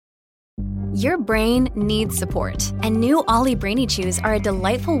Your brain needs support, and new Ollie Brainy Chews are a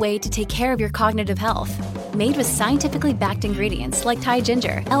delightful way to take care of your cognitive health. Made with scientifically backed ingredients like Thai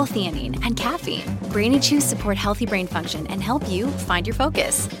ginger, L-theanine, and caffeine, Brainy Chews support healthy brain function and help you find your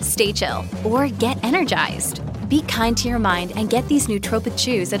focus, stay chill, or get energized. Be kind to your mind and get these nootropic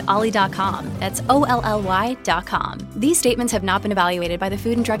chews at ollie.com. That's OLLY.com. These statements have not been evaluated by the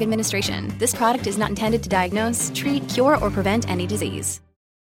Food and Drug Administration. This product is not intended to diagnose, treat, cure, or prevent any disease.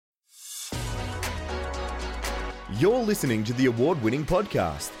 You're listening to the award-winning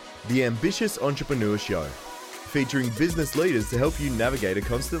podcast, The Ambitious Entrepreneur Show, featuring business leaders to help you navigate a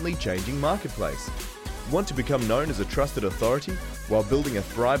constantly changing marketplace. Want to become known as a trusted authority while building a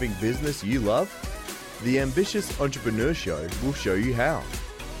thriving business you love? The Ambitious Entrepreneur Show will show you how.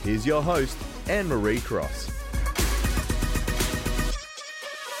 Here's your host, Anne-Marie Cross.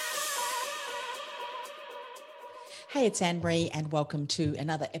 Hey, it's Anne-Marie and welcome to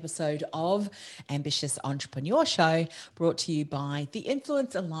another episode of Ambitious Entrepreneur Show, brought to you by the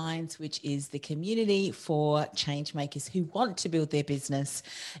Influence Alliance, which is the community for change makers who want to build their business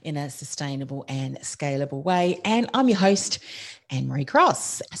in a sustainable and scalable way. And I'm your host, Anne-Marie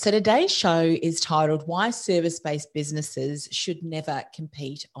Cross. So today's show is titled Why Service-Based Businesses Should Never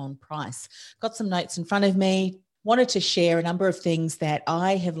Compete on Price. Got some notes in front of me. Wanted to share a number of things that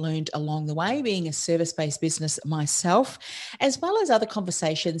I have learned along the way, being a service-based business myself, as well as other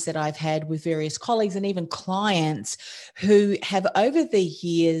conversations that I've had with various colleagues and even clients who have over the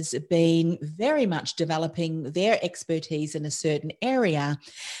years been very much developing their expertise in a certain area.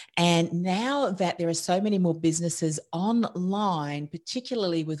 And now that there are so many more businesses online,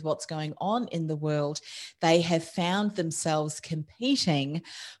 particularly with what's going on in the world, they have found themselves competing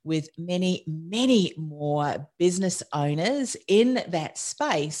with many, many more business owners in that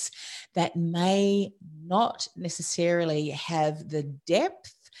space that may not necessarily have the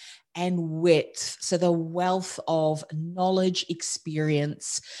depth and width, so the wealth of knowledge,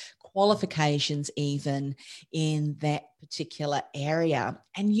 experience, qualifications even in that particular area.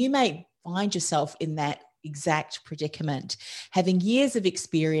 And you may find yourself in that exact predicament, having years of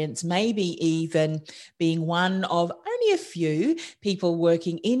experience, maybe even being one of only a few people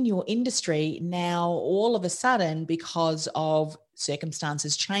working in your industry. Now, all of a sudden, because of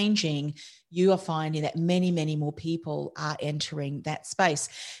circumstances changing, you are finding that many, many more people are entering that space.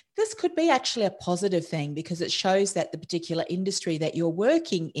 This could be actually a positive thing because it shows that the particular industry that you're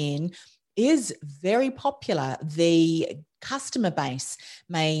working in is very popular. The customer base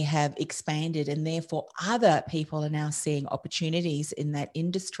may have expanded and therefore other people are now seeing opportunities in that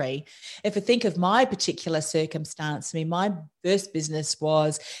industry. If I think of my particular circumstance, my first business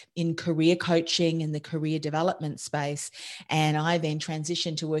was in career coaching in the career development space. And I then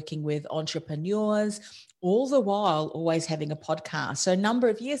transitioned to working with entrepreneurs, all the while always having a podcast. So a number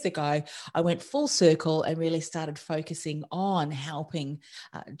of years ago, I went full circle and really started focusing on helping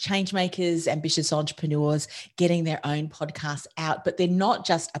change makers, ambitious entrepreneurs, getting their own podcasts out. But they're not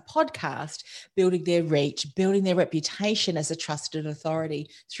just a podcast, building their reach, building their reputation as a trusted authority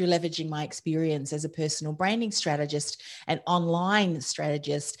through leveraging my experience as a personal branding strategist and online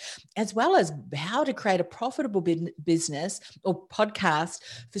strategist, as well as how to create a profitable business or podcast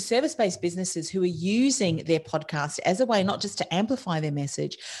for service-based businesses who are using their podcast as a way not just to amplify their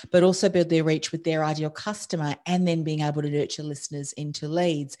message, but also build their reach with their ideal customer and then being able to nurture listeners into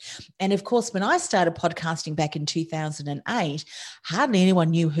leads. And of course, when I started podcasting back in 2008, hardly anyone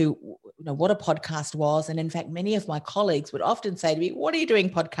knew what a podcast was. And in fact, many of my colleagues would often say to me, "What are you doing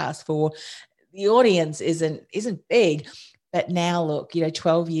podcasts for? The audience isn't big." But now look,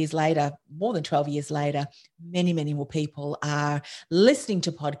 12 years later, more than 12 years later, many, many more people are listening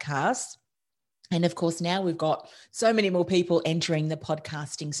to podcasts. And of course, now we've got so many more people entering the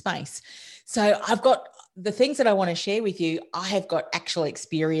podcasting space. So I've got the things that I want to share with you. I have got actual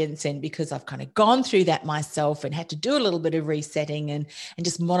experience in because I've kind of gone through that myself and had to do a little bit of resetting and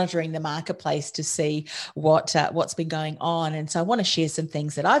just monitoring the marketplace to see what's been going on. And so I want to share some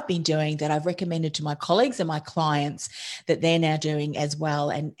things that I've been doing that I've recommended to my colleagues and my clients that they're now doing as well.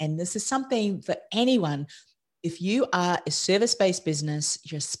 And this is something for anyone. If you are a service-based business,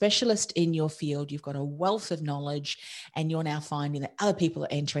 you're a specialist in your field, you've got a wealth of knowledge, and you're now finding that other people are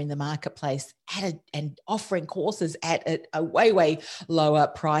entering the marketplace and offering courses at a way, way lower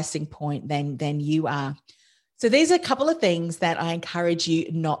pricing point than you are. So these are a couple of things that I encourage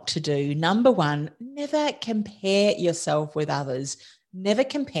you not to do. Number one, never compare yourself with others. Never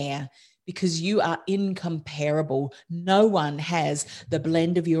compare. Because you are incomparable. No one has the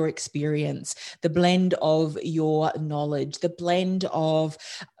blend of your experience, the blend of your knowledge, the blend of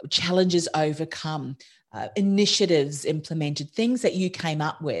challenges overcome, initiatives implemented, things that you came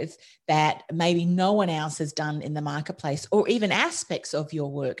up with that maybe no one else has done in the marketplace, or even aspects of your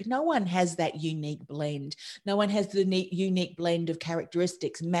work. No one has that unique blend. No one has the unique blend of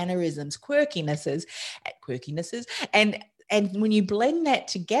characteristics, mannerisms, quirkinesses, and when you blend that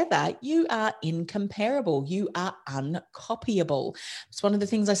together, you are incomparable. You are uncopyable. It's one of the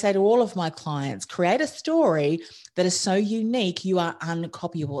things I say to all of my clients: create a story that is so unique, you are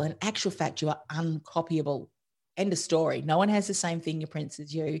uncopyable. In actual fact, you are uncopyable. End of story. No one has the same fingerprints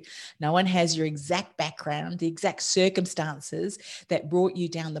as you. No one has your exact background, the exact circumstances that brought you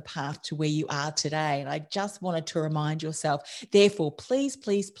down the path to where you are today. And I just wanted to remind yourself, therefore, please,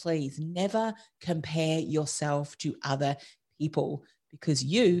 please, please never compare yourself to other people, because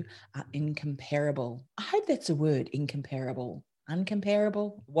you are incomparable. I hope that's a word, incomparable.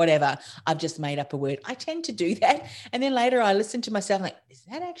 Uncomparable, whatever. I've just made up a word. I tend to do that. And then later I listen to myself like, is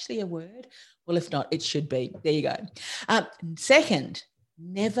that actually a word? Well, if not, it should be. There you go. Second,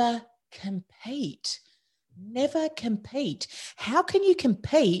 never compete. Never compete. How can you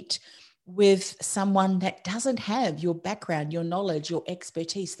compete with someone that doesn't have your background, your knowledge, your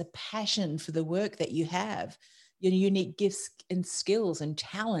expertise, the passion for the work that you have, your unique gifts and skills and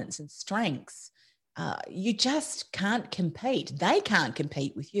talents and strengths? You just can't compete. They can't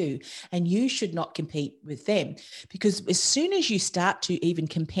compete with you, and you should not compete with them, because as soon as you start to even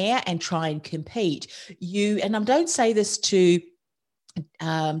compare and try and compete, and I don't say this to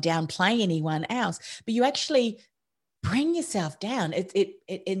downplay anyone else, but you actually bring yourself down.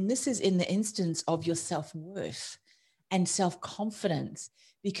 And this is in the instance of your self-worth and self-confidence,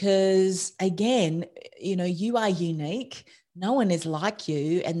 because again, you are unique. No one is like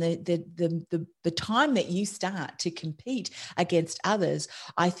you. And the time that you start to compete against others,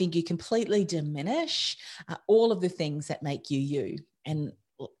 I think you completely diminish all of the things that make you you. And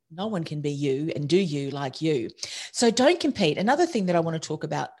no one can be you and do you like you. So don't compete. Another thing that I want to talk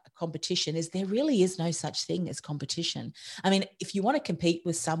about competition is there really is no such thing as competition. I mean, if you want to compete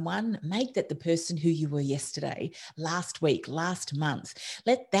with someone, make that the person who you were yesterday, last week, last month.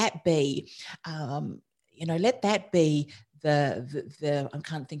 Let that be, let that be the I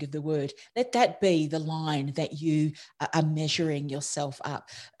can't think of the word. Let that be the line that you are measuring yourself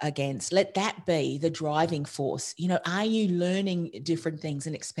up against. Let that be the driving force. Are you learning different things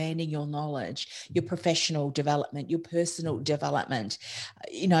and expanding your knowledge, your professional development, your personal development?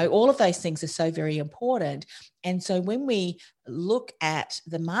 All of those things are so very important. And so when we look at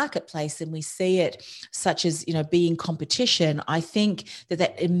the marketplace and we see it such as, being competition, I think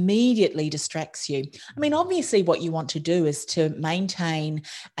that immediately distracts you. I mean, obviously what you want to do is to maintain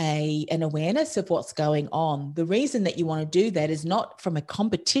an awareness of what's going on. The reason that you want to do that is not from a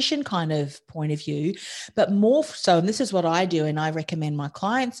competition kind of point of view, but more so, and this is what I do and I recommend my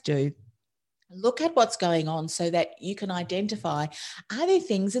clients do. Look at what's going on so that you can identify, are there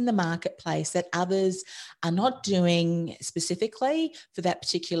things in the marketplace that others are not doing specifically for that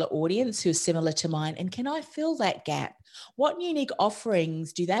particular audience who is similar to mine? And can I fill that gap? What unique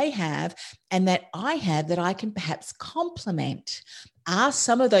offerings do they have and that I have that I can perhaps complement? Are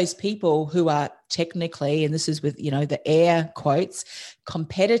some of those people who are technically, and this is with, the air quotes,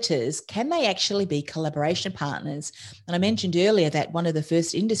 competitors, can they actually be collaboration partners? And I mentioned earlier that one of the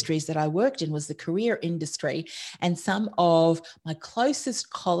first industries that I worked in was the career industry. And some of my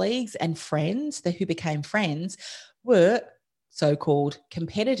closest colleagues and friends who became friends were so-called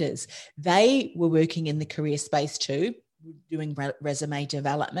competitors. They were working in the career space too, doing resume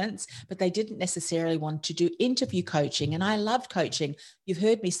developments, but they didn't necessarily want to do interview coaching. And I love coaching. You've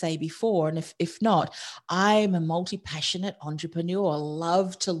heard me say before, and if not, I'm a multi-passionate entrepreneur. I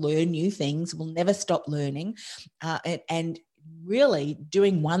love to learn new things, will never stop learning. And really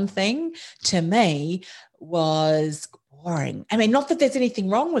doing one thing to me was boring. I mean, not that there's anything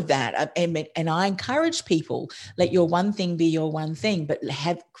wrong with that. And I encourage people, let your one thing be your one thing, but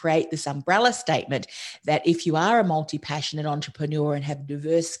create this umbrella statement that if you are a multi-passionate entrepreneur and have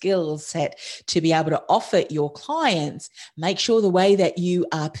diverse skill set to be able to offer your clients, make sure the way that you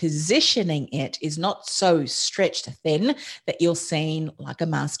are positioning it is not so stretched thin that you're seen like a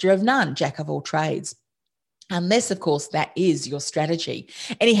master of none, jack of all trades. Unless, of course, that is your strategy.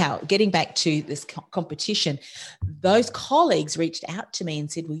 Anyhow, getting back to this competition, those colleagues reached out to me and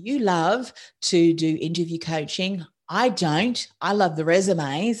said, well, you love to do interview coaching. I don't. I love the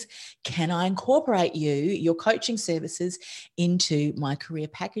resumes. Can I incorporate your coaching services into my career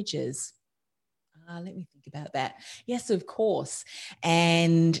packages? Let me think about that. Yes, of course.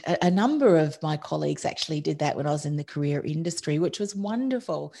 And a number of my colleagues actually did that when I was in the career industry, which was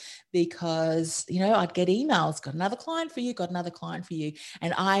wonderful because, I'd get emails, got another client for you, got another client for you.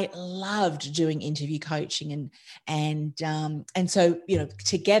 And I loved doing interview coaching. And so,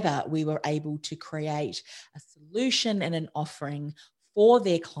 together we were able to create a solution and an offering for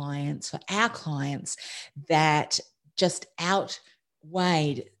their clients, for our clients, that just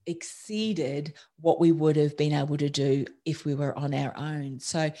exceeded what we would have been able to do if we were on our own.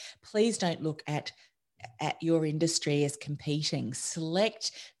 So please don't look at your industry as competing.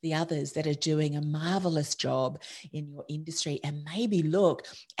 Select the others that are doing a marvelous job in your industry, and maybe look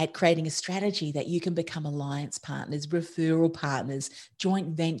at creating a strategy that you can become alliance partners, referral partners,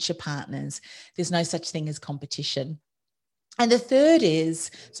 joint venture partners. There's no such thing as competition. And the third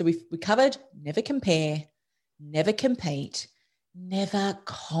is, so we covered never compare, never compete, never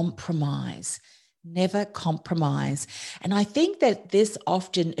compromise. Never compromise. And I think that this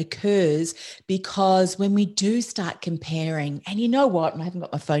often occurs because when we do start comparing, and you know what, and I haven't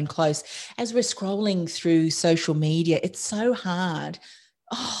got my phone close, as we're scrolling through social media, it's so hard.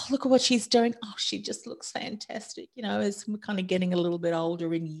 Oh, look at what she's doing. Oh, she just looks fantastic. As we're kind of getting a little bit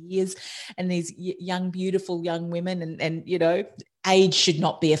older in years, and these young, beautiful young women, and age should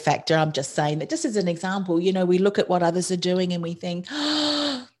not be a factor. I'm just saying that just as an example, we look at what others are doing and we think,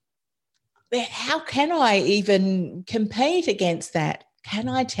 oh, how can I even compete against that? Can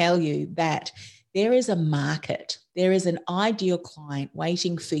I tell you that there is a market, there is an ideal client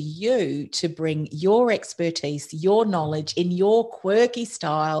waiting for you to bring your expertise, your knowledge in your quirky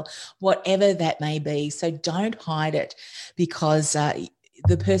style, whatever that may be. So don't hide it, because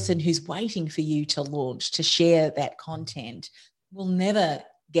the person who's waiting for you to launch, to share that content, will never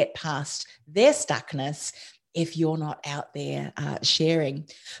get past their stuckness if you're not out there sharing.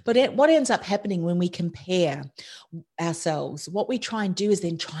 But what ends up happening when we compare ourselves, what we try and do is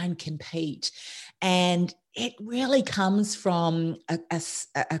then try and compete. And it really comes from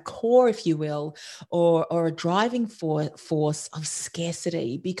a core, if you will, or a driving force of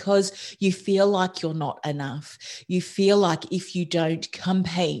scarcity, because you feel like you're not enough. You feel like if you don't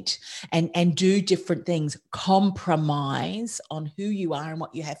compete and do different things, compromise on who you are and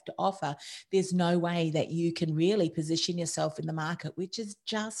what you have to offer, there's no way that you can really position yourself in the market, which is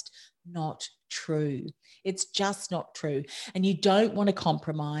just not true. It's just not true. And you don't want to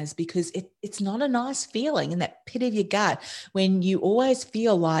compromise, because it's not a nice feeling in that pit of your gut when you always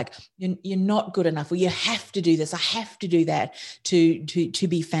feel like you're not good enough, or you have to do this, I have to do that to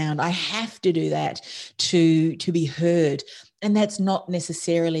be found, I have to do that to be heard. And that's not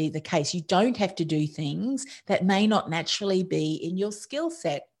necessarily the case. You don't have to do things that may not naturally be in your skill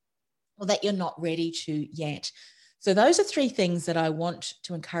set, or that you're not ready to yet. So those are three things that I want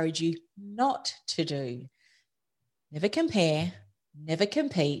to encourage you not to do. Never compare, never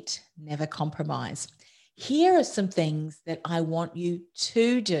compete, never compromise. Here are some things that I want you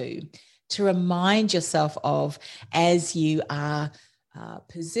to do to remind yourself of as you are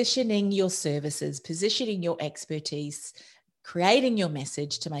positioning your services, positioning your expertise, creating your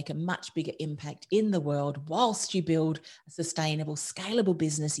message to make a much bigger impact in the world, whilst you build a sustainable, scalable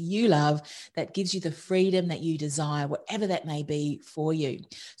business you love that gives you the freedom that you desire, whatever that may be for you.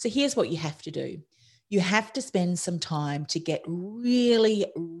 So here's what you have to do. You have to spend some time to get really,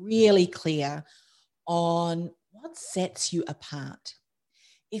 really clear on what sets you apart.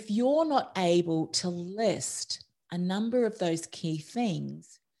 If you're not able to list a number of those key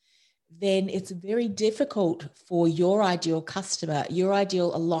things, then it's very difficult for your ideal customer, your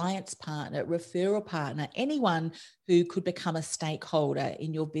ideal alliance partner, referral partner, anyone who could become a stakeholder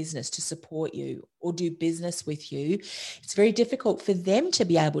in your business to support you or do business with you. It's very difficult for them to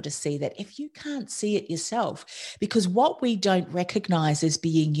be able to see that if you can't see it yourself, because what we don't recognize as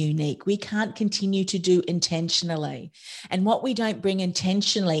being unique, we can't continue to do intentionally. And what we don't bring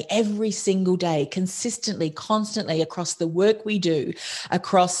intentionally every single day, consistently, constantly across the work we do,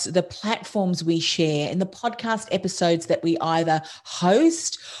 across the platforms we share, in the podcast episodes that we either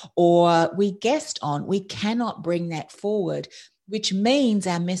host or we guest on, we cannot bring that forward, which means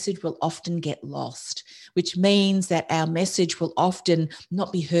our message will often get lost, which means that our message will often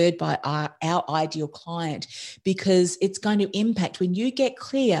not be heard by our ideal client, because it's going to impact. When you get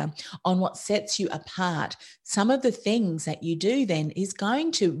clear on what sets you apart, some of the things that you do then is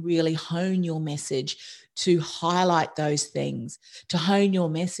going to really hone your message, to highlight those things, to hone your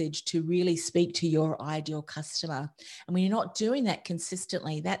message, to really speak to your ideal customer. And when you're not doing that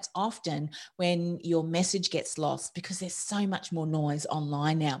consistently, that's often when your message gets lost, because there's so much more noise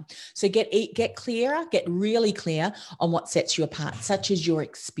online now. So get clearer, get really clear on what sets you apart, such as your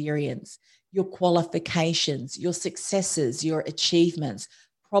experience. your qualifications, your successes, your achievements,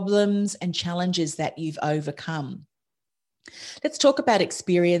 problems and challenges that you've overcome. Let's talk about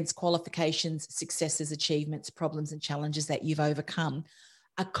experience, qualifications, successes, achievements, problems and challenges that you've overcome.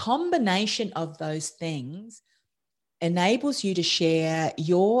 A combination of those things enables you to share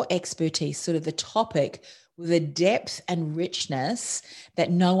your expertise, sort of the topic, with a depth and richness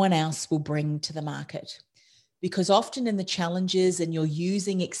that no one else will bring to the market. Because often in the challenges, and you're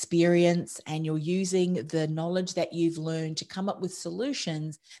using experience and you're using the knowledge that you've learned to come up with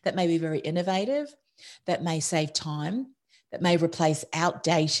solutions that may be very innovative, that may save time, that may replace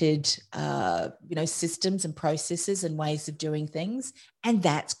outdated systems and processes and ways of doing things. And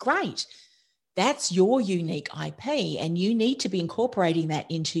that's great. That's your unique IP, and you need to be incorporating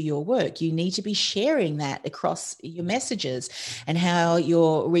that into your work. You need to be sharing that across your messages and how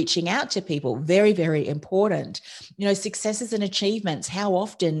you're reaching out to people. Very, very important. Successes and achievements. How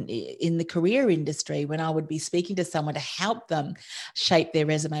often in the career industry, when I would be speaking to someone to help them shape their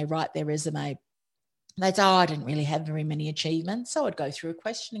resume, write their resume, they'd say, I didn't really have very many achievements. So I'd go through a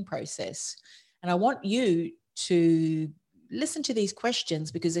questioning process. And I want you to listen to these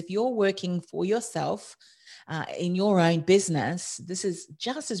questions, because if you're working for yourself in your own business, this is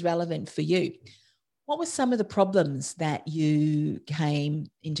just as relevant for you. What were some of the problems that you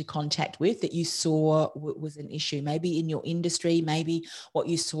came into contact with that you saw was an issue? Maybe in your industry, maybe what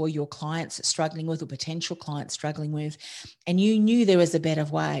you saw your clients struggling with or potential clients struggling with, and you knew there was a better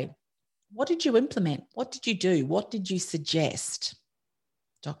way. What did you implement? What did you do? What did you suggest?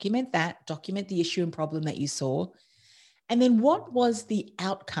 Document that, document the issue and problem that you saw. And then what was the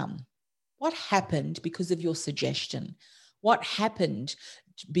outcome? What happened because of your suggestion? What happened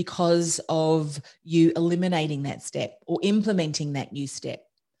because of you eliminating that step or implementing that new step?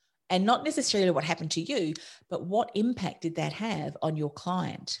 And not necessarily what happened to you, but what impact did that have on your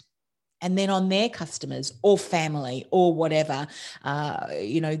client? And then on their customers or family or whatever,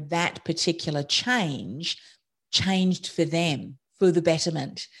 that particular change changed for them for the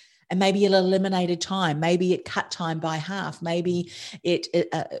betterment. And maybe it eliminated time. Maybe it cut time by half. Maybe it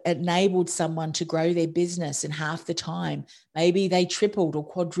enabled someone to grow their business in half the time. Maybe they tripled or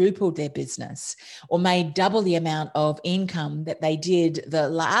quadrupled their business, or made double the amount of income that they did the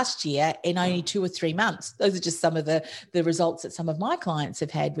last year in only 2 or 3 months. Those are just some of the results that some of my clients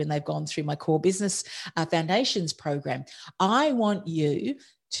have had when they've gone through my Core Business Foundations program. I want you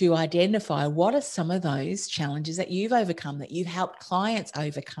to identify what are some of those challenges that you've overcome, that you've helped clients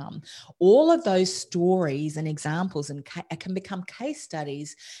overcome. All of those stories and examples and can become case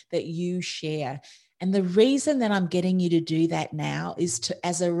studies that you share. And the reason that I'm getting you to do that now is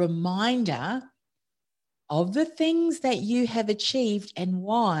as a reminder of the things that you have achieved and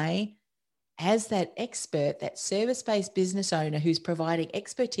why, as that expert, that service-based business owner who's providing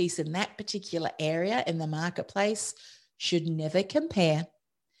expertise in that particular area in the marketplace, should never compare,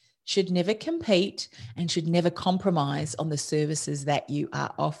 should never compete, and should never compromise on the services that you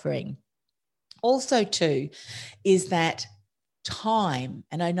are offering. Also, too, is that time.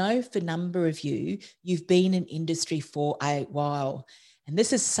 And I know for a number of you, you've been in industry for a while. And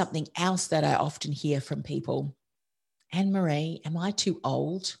this is something else that I often hear from people. Anne-Marie, am I too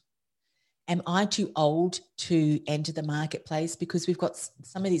old? Am I too old to enter the marketplace? Because we've got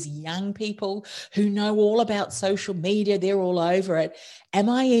some of these young people who know all about social media. They're all over it. Am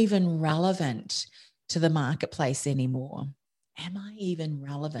I even relevant to the marketplace anymore? Am I even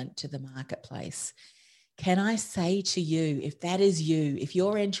relevant to the marketplace? Can I say to you, if that is you, if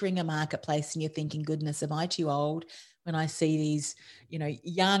you're entering a marketplace and you're thinking, goodness, am I too old? When I see these,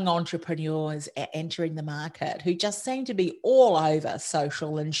 young entrepreneurs entering the market who just seem to be all over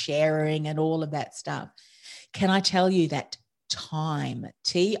social and sharing and all of that stuff, can I tell you that time,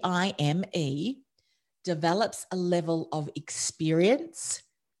 T-I-M-E, develops a level of experience,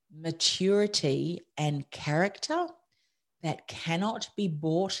 maturity, and character that cannot be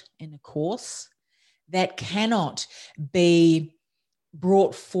bought in a course, that cannot be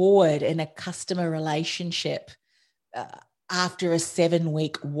brought forward in a customer relationship after a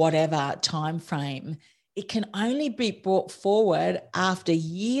 7-week whatever time frame. It can only be brought forward after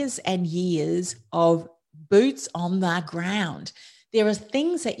years and years of boots on the ground. There are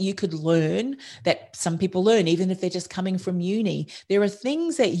things that you could learn that some people learn, even if they're just coming from uni. There are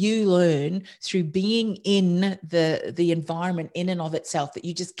things that you learn through being in the environment in and of itself that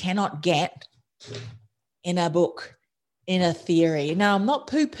you just cannot get in a book, in a theory. Now, I'm not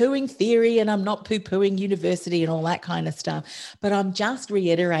poo-pooing theory and I'm not poo-pooing university and all that kind of stuff, but I'm just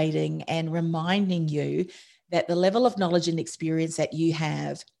reiterating and reminding you that the level of knowledge and experience that you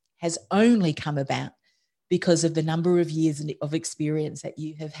have has only come about because of the number of years of experience that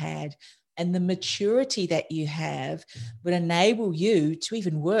you have had and the maturity that you have would enable you to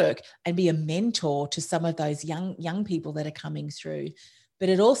even work and be a mentor to some of those young people that are coming through. But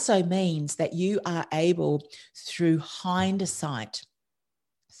it also means that you are able, through hindsight,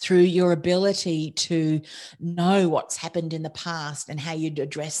 through your ability to know what's happened in the past and how you'd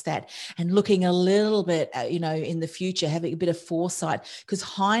address that, and looking a little bit, in the future, having a bit of foresight, because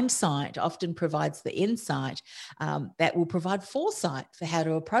hindsight often provides the insight that will provide foresight for how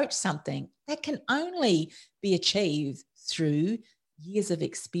to approach something that can only be achieved through years of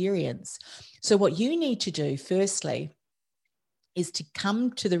experience. So what you need to do, firstly, is to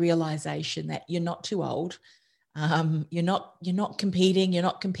come to the realization that you're not too old. You're not competing, you're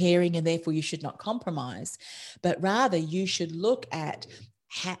not comparing, and therefore you should not compromise, but rather you should look at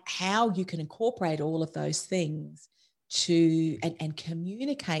how you can incorporate all of those things and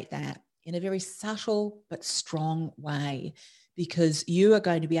communicate that in a very subtle but strong way, because you are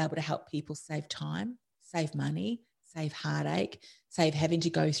going to be able to help people save time, save money, save heartache, save having to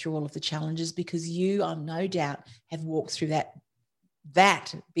go through all of the challenges, because you, I'm no doubt, have walked through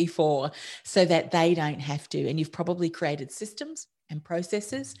that before, so that they don't have to. And you've probably created systems and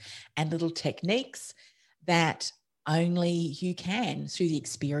processes and little techniques that only you can through the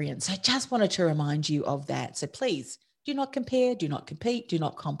experience. I just wanted to remind you of that. So please do not compare, do not compete, do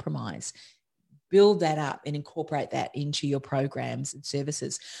not compromise. Build that up and incorporate that into your programs and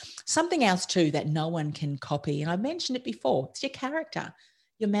services. Something else too that no one can copy, and I mentioned it before, it's your character,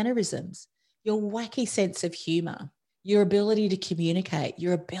 your mannerisms, your wacky sense of humor, your ability to communicate,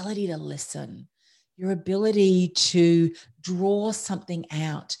 your ability to listen, your ability to draw something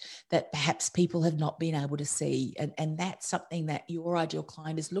out that perhaps people have not been able to see. And that's something that your ideal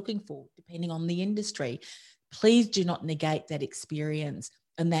client is looking for, depending on the industry. Please do not negate that experience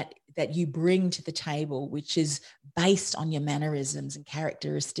and that you bring to the table, which is based on your mannerisms and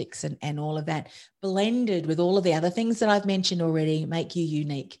characteristics and all of that, blended with all of the other things that I've mentioned already, make you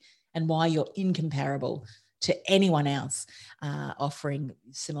unique and why you're incomparable to anyone else offering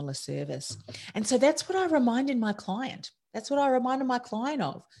similar service. And so that's what I reminded my client. That's what I reminded my client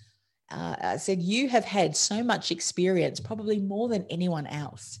of. I said, you have had so much experience, probably more than anyone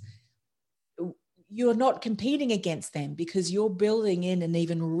else. You're not competing against them because you're building in an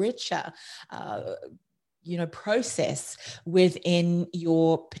even richer process within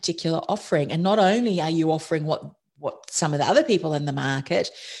your particular offering. And not only are you offering what some of the other people in the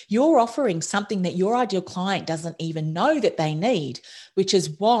market, you're offering something that your ideal client doesn't even know that they need, which is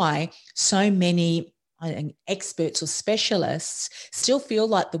why so many experts or specialists still feel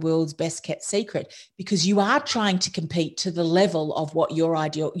like the world's best kept secret, because you are trying to compete to the level of what your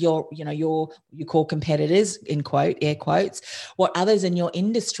ideal, you call competitors, in air quotes, what others in your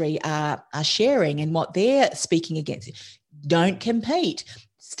industry are sharing and what they're speaking against. Don't compete.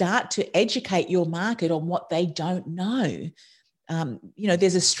 Start to educate your market on what they don't know.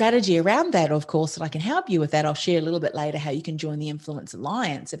 There's a strategy around that, of course, that I can help you with that. I'll share a little bit later how you can join the Influence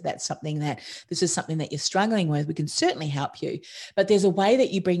Alliance if that's something that you're struggling with. We can certainly help you. But there's a way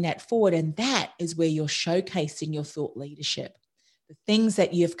that you bring that forward, and that is where you're showcasing your thought leadership, the things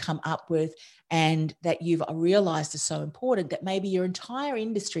that you've come up with and that you've realized are so important that maybe your entire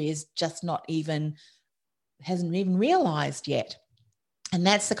industry is just hasn't even realized yet. And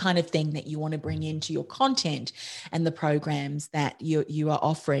that's the kind of thing that you want to bring into your content and the programs that you are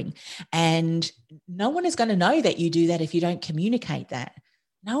offering. And no one is going to know that you do that if you don't communicate that.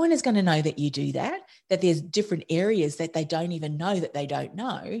 No one is going to know that you do that there's different areas that they don't even know that they don't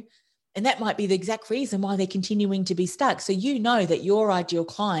know. And that might be the exact reason why they're continuing to be stuck. So you know that your ideal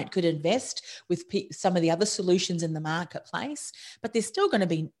client could invest with some of the other solutions in the marketplace, but they're still going to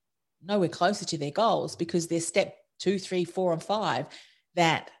be nowhere closer to their goals because they're step 2, 3, 4, and 5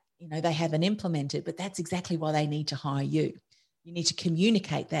 that they haven't implemented. But that's exactly why they need to hire you. You need to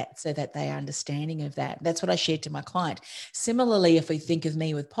communicate that so that they are understanding of that. That's what I shared to my client. Similarly, if we think of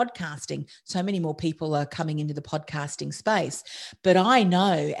me with podcasting, so many more people are coming into the podcasting space. But I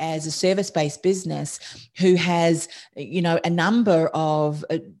know as a service-based business who has, a number of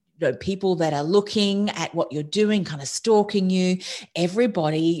people that are looking at what you're doing, kind of stalking you.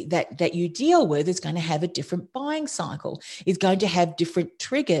 Everybody that you deal with is going to have a different buying cycle, is going to have different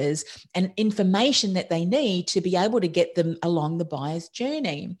triggers and information that they need to be able to get them along the buyer's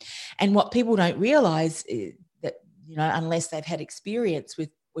journey. And what people don't realize is that, unless they've had experience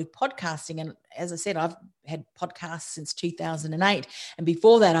with podcasting, and as I said, I've had podcasts since 2008. And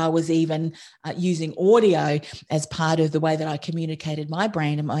before that, I was even using audio as part of the way that I communicated my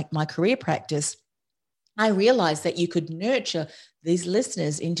brand and my career practice. I realized that you could nurture these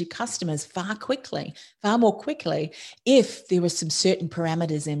listeners into customers far more quickly, if there were some certain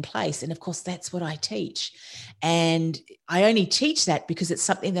parameters in place. And of course, that's what I teach. And I only teach that because it's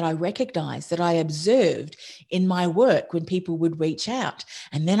something that I recognize, that I observed in my work when people would reach out.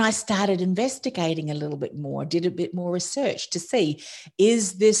 And then I started investigating a little bit more, did a bit more research to see,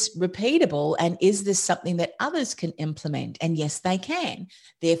 is this repeatable and is this something that others can implement? And yes, they can.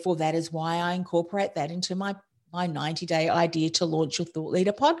 Therefore, that is why I incorporate that into my 90-day idea to launch your Thought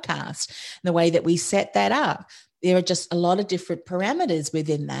Leader podcast. And the way that we set that up, there are just a lot of different parameters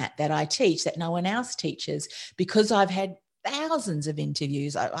within that I teach that no one else teaches, because I've had thousands of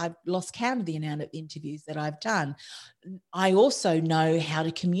interviews. I've lost count of the amount of interviews that I've done. I also know how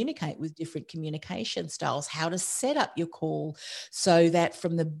to communicate with different communication styles, how to set up your call so that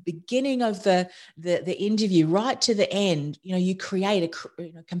from the beginning of the interview right to the end, you create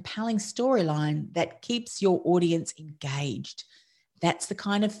a compelling storyline that keeps your audience engaged. That's the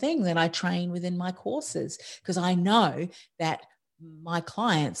kind of thing that I train within my courses, because I know that my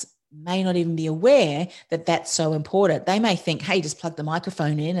clients may not even be aware that that's so important. They may think, hey, just plug the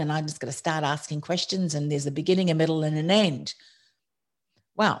microphone in and I'm just going to start asking questions and there's a beginning, a middle, and an end.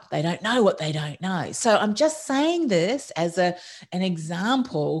 Well, they don't know what they don't know. So I'm just saying this as an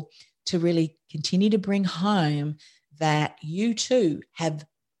example to really continue to bring home that you too have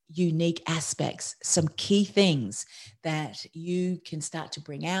unique aspects, some key things that you can start to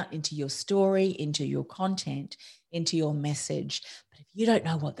bring out into your story, into your content, into your message. But if you don't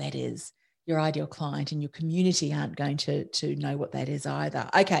know what that is, your ideal client and your community aren't going to know what that is either.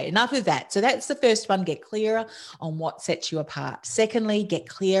 Okay, enough of that. So that's the first one, get clearer on what sets you apart. Secondly, get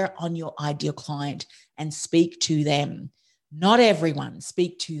clear on your ideal client and speak to them. Not everyone,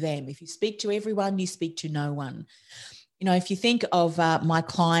 speak to them. If you speak to everyone, you speak to no one. If you think of my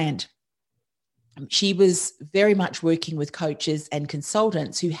client, she was very much working with coaches and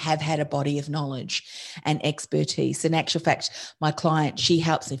consultants who have had a body of knowledge and expertise. In actual fact, my client, she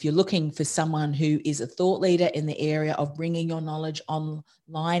helps, if you're looking for someone who is a thought leader in the area of bringing your knowledge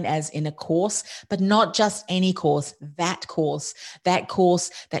online as in a course, but not just any course, that course that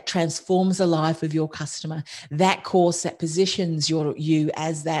transforms the life of your customer, that course that positions you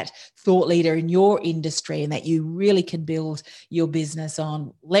as that thought leader in your industry and that you really can build your business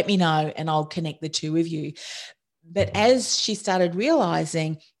on, let me know and I'll connect the two of you. But as she started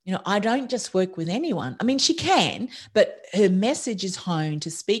realizing, I don't just work with anyone. I mean, she can, but her message is honed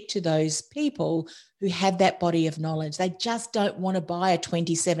to speak to those people who have that body of knowledge. They just don't want to buy a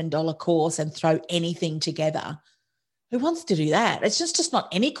 $27 course and throw anything together. Who wants to do that? It's just not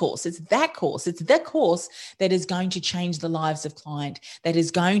any course. It's that course. It's the course that is going to change the lives of client, that is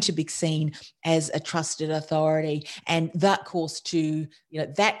going to be seen as a trusted authority, and that course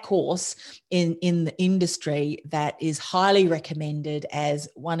that course in the industry that is highly recommended as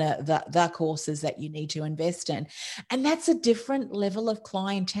one of the courses that you need to invest in. And that's a different level of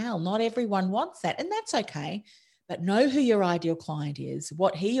clientele. Not everyone wants that, and that's okay. But know who your ideal client is,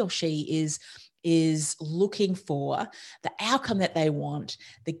 what he or she is looking for, the outcome that they want,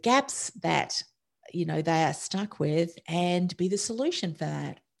 the gaps that they are stuck with, and be the solution for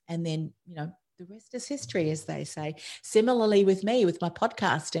that. And then the rest is history, as they say. Similarly with me, with my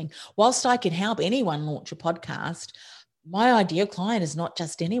podcasting, whilst I can help anyone launch a podcast, my ideal client is not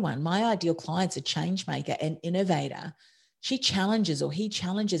just anyone. My ideal client's a change maker, an innovator. He challenges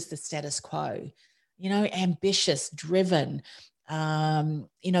the status quo, ambitious, driven,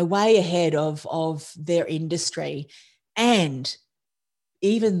 way ahead of their industry. And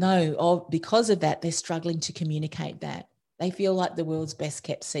even though because of that, they're struggling to communicate that. They feel like the world's best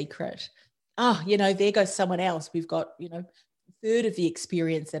kept secret. There goes someone else. We've got, a third of the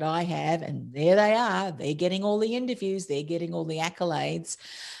experience that I have, and there they are. They're getting all the interviews. They're getting all the accolades,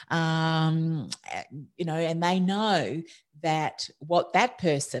 and they know that what that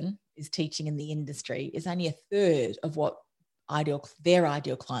person is teaching in the industry is only a third of what their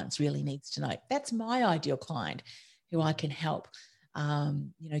ideal clients really needs to know. That's my ideal client who I can help,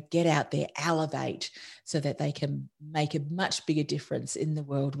 get out there, elevate, so that they can make a much bigger difference in the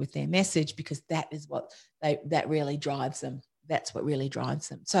world with their message, because that is what that really drives them. That's what really drives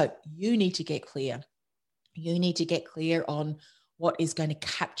them. So you need to get clear. You need to get clear on what is going to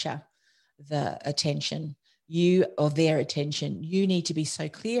capture the attention, their attention. You need to be so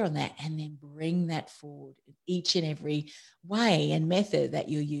clear on that, and then bring that forward in each and every way and method that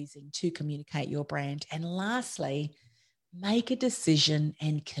you're using to communicate your brand. And lastly, make a decision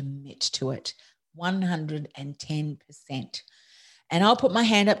and commit to it 110%. And I'll put my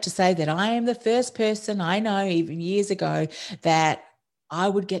hand up to say that I am the first person I know, even years ago, that I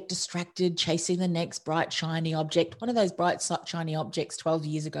would get distracted chasing the next bright, shiny object. One of those bright, shiny objects 12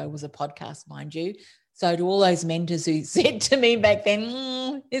 years ago was a podcast, mind you. So to all those mentors who said to me back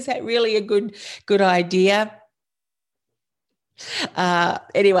then, is that really a good idea?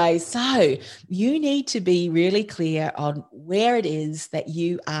 Anyway, so you need to be really clear on where it is that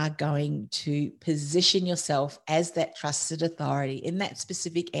you are going to position yourself as that trusted authority in that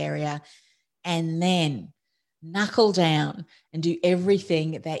specific area, and then knuckle down and do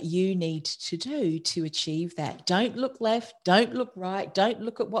everything that you need to do to achieve that. Don't look left, don't look right, don't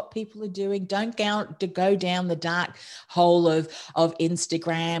look at what people are doing. Don't go down the dark hole of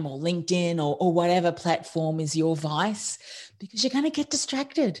Instagram or LinkedIn or whatever platform is your vice, because you're going to get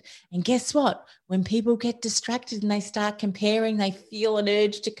distracted. And guess what? When people get distracted and they start comparing, they feel an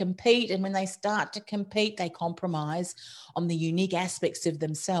urge to compete. And when they start to compete, they compromise on the unique aspects of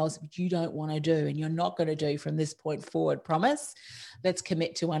themselves which you don't want to do and you're not going to do from this point forward. Promise? Let's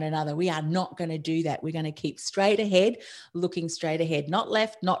commit to one another. We are not going to do that. We're going to keep straight ahead, looking straight ahead, not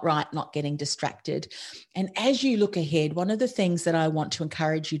left, not right, not getting distracted. And as you look ahead, one of the things that I want to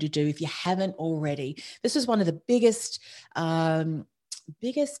encourage you to do, if you haven't already, this is one of the biggest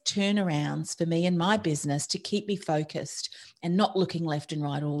turnarounds for me in my business to keep me focused and not looking left and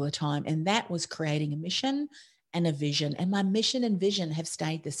right all the time. And that was creating a mission and a vision. And my mission and vision have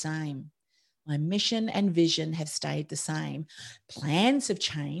stayed the same. My mission and vision have stayed the same. Plans have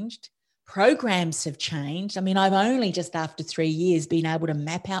changed. Programs have changed. I mean, I've only just after 3 years been able to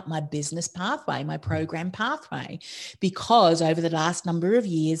map out my business pathway, my program pathway, because over the last number of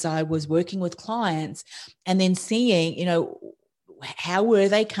years, I was working with clients and then seeing, how were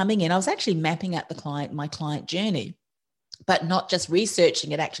they coming in? I was actually mapping out my client journey, but not just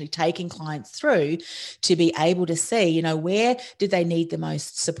researching it, actually taking clients through to be able to see, where did they need the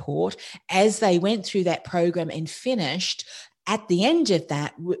most support as they went through that program and finished. At the end of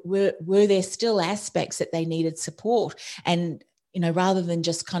that, were there still aspects that they needed support? And, rather than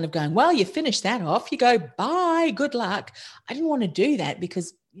just kind of going, well, you finished that off, you go, bye, good luck. I didn't want to do that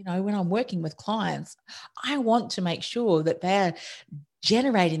because, when I'm working with clients, I want to make sure that they're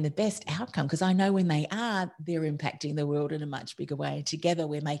generating the best outcome, because I know when they are, they're impacting the world in a much bigger way. Together,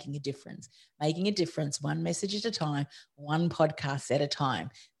 we're making a difference, one message at a time, one podcast at a time.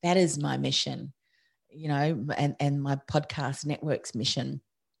 That is my mission, and my podcast network's mission.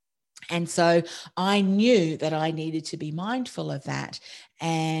 And so I knew that I needed to be mindful of that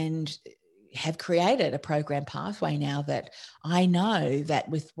and have created a program pathway now that I know that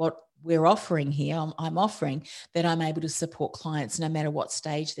with what we're offering here, I'm offering that I'm able to support clients no matter what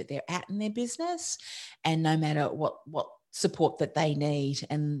stage that they're at in their business and no matter what support that they need.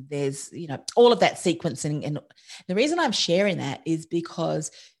 And there's, all of that sequencing. And the reason I'm sharing that is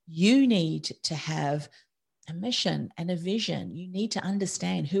because you need to have a mission and a vision. You need to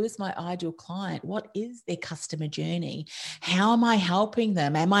understand, who is my ideal client? What is their customer journey? How am I helping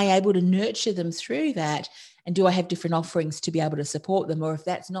them? Am I able to nurture them through that? And do I have different offerings to be able to support them? Or if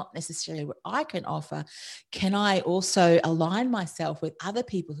that's not necessarily what I can offer, can I also align myself with other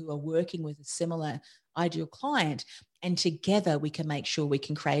people who are working with a similar ideal client? And together we can make sure we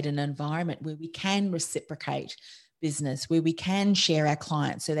can create an environment where we can reciprocate business, where we can share our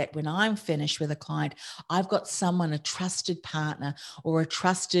clients, so that when I'm finished with a client, I've got someone, a trusted partner or a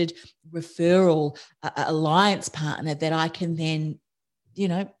trusted referral alliance partner that I can then,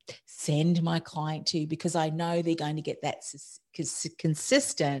 send my client to, because I know they're going to get that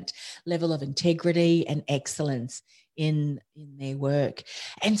consistent level of integrity and excellence in their work.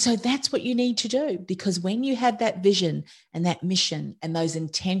 And so that's what you need to do, because when you have that vision and that mission and those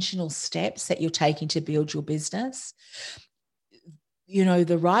intentional steps that you're taking to build your business,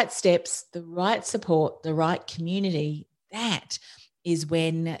 the right steps, the right support, the right community, that is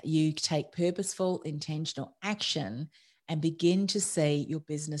when you take purposeful, intentional action and begin to see your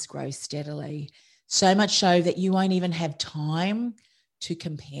business grow steadily. So much so that you won't even have time to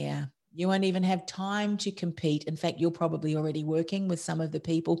compare. You won't even have time to compete. In fact, you're probably already working with some of the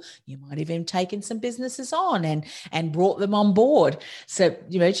people. You might have even taken some businesses on and brought them on board. So,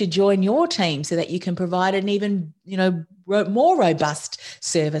 to join your team so that you can provide an even, more robust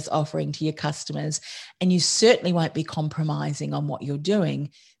service offering to your customers. And you certainly won't be compromising on what you're doing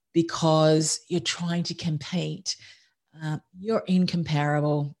because you're trying to compete. You're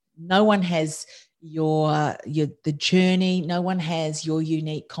incomparable. No one has the journey. No one has your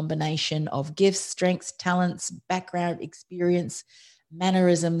unique combination of gifts, strengths, talents, background, experience,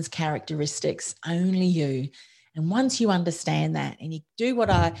 mannerisms, characteristics. Only you. And once you understand that and you do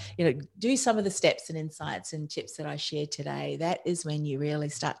do some of the steps and insights and tips that I shared today, that is when you really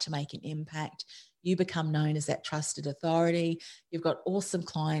start to make an impact. You become known as that trusted authority. You've got awesome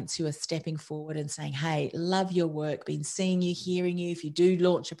clients who are stepping forward and saying, hey, love your work, been seeing you, hearing you. If you do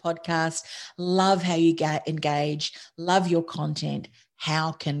launch a podcast, love how you engage, love your content.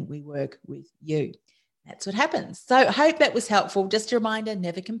 How can we work with you? That's what happens. So I hope that was helpful. Just a reminder,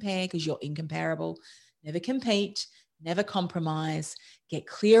 never compare because you're incomparable. Never compete. Never compromise. Get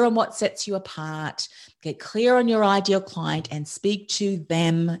clear on what sets you apart. Get clear on your ideal client and speak to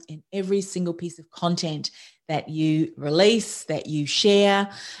them in every single piece of content that you release, that you share,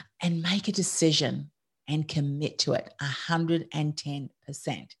 and make a decision and commit to it 110%.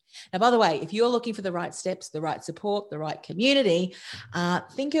 Now, by the way, if you're looking for the right steps, the right support, the right community,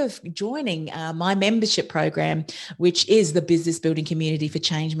 think of joining my membership program, which is the business building community for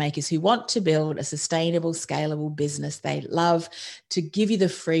change makers who want to build a sustainable, scalable business they love, to give you the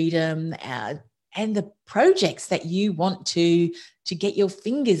freedom and the projects that you want to get your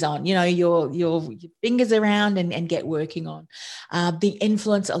fingers on, your fingers around and get working on.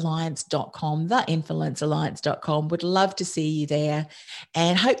 theinfluencealliance.com, would love to see you there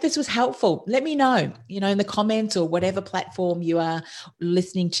and hope this was helpful. Let me know, in the comments or whatever platform you are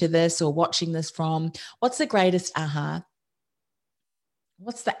listening to this or watching this from, what's the greatest aha?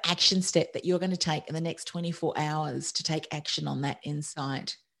 What's the action step that you're going to take in the next 24 hours to take action on that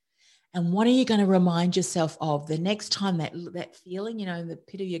insight? And what are you going to remind yourself of the next time that feeling, in the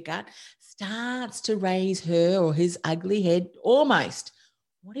pit of your gut starts to raise her or his ugly head almost?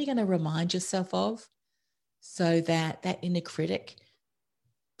 What are you going to remind yourself of so that that inner critic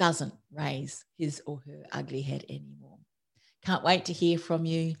doesn't raise his or her ugly head anymore? Can't wait to hear from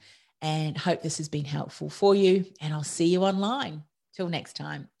you and hope this has been helpful for you. And I'll see you online. Till next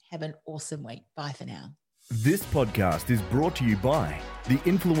time, have an awesome week. Bye for now. This podcast is brought to you by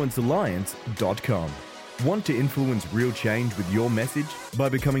theinfluencealliance.com. Want to influence real change with your message by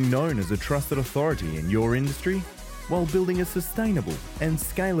becoming known as a trusted authority in your industry while building a sustainable and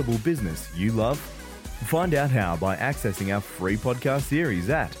scalable business you love? Find out how by accessing our free podcast series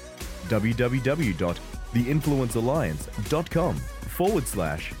at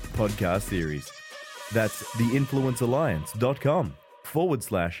www.theinfluencealliance.com/podcast series. That's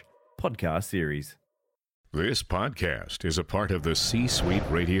theinfluencealliance.com/podcast series. This podcast is a part of the C-Suite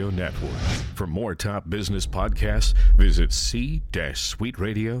Radio Network. For more top business podcasts, visit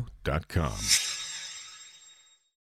c-suiteradio.com.